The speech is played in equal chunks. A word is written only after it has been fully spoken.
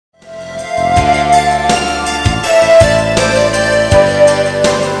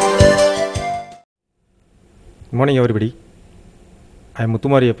morning, everybody. I am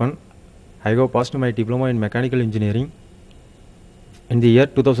Muthmariappan. I have passed my diploma in mechanical engineering in the year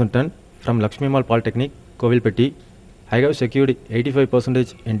 2010 from Lakshmi Mal Polytechnic, Kovilpatti. I have secured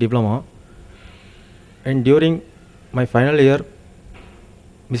 85% in diploma. And during my final year,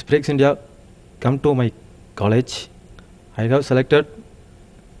 Miss Breaks India come to my college. I have selected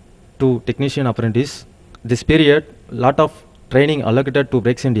to technician apprentice. This period, lot of training allocated to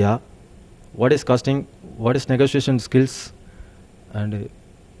Breaks India. What is costing, what is negotiation skills, and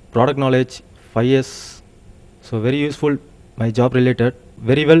product knowledge, 5 years. So very useful, my job related.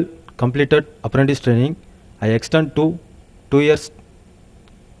 Very well completed apprentice training. I extend to 2 years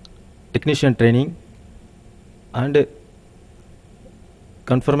technician training and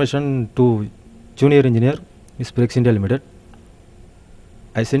confirmation to junior engineer is Breaks India Limited.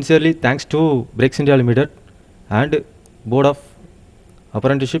 I sincerely thanks to Breaks India Limited and Board of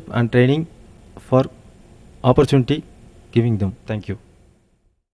Apprenticeship and Training for opportunity giving them. Thank you.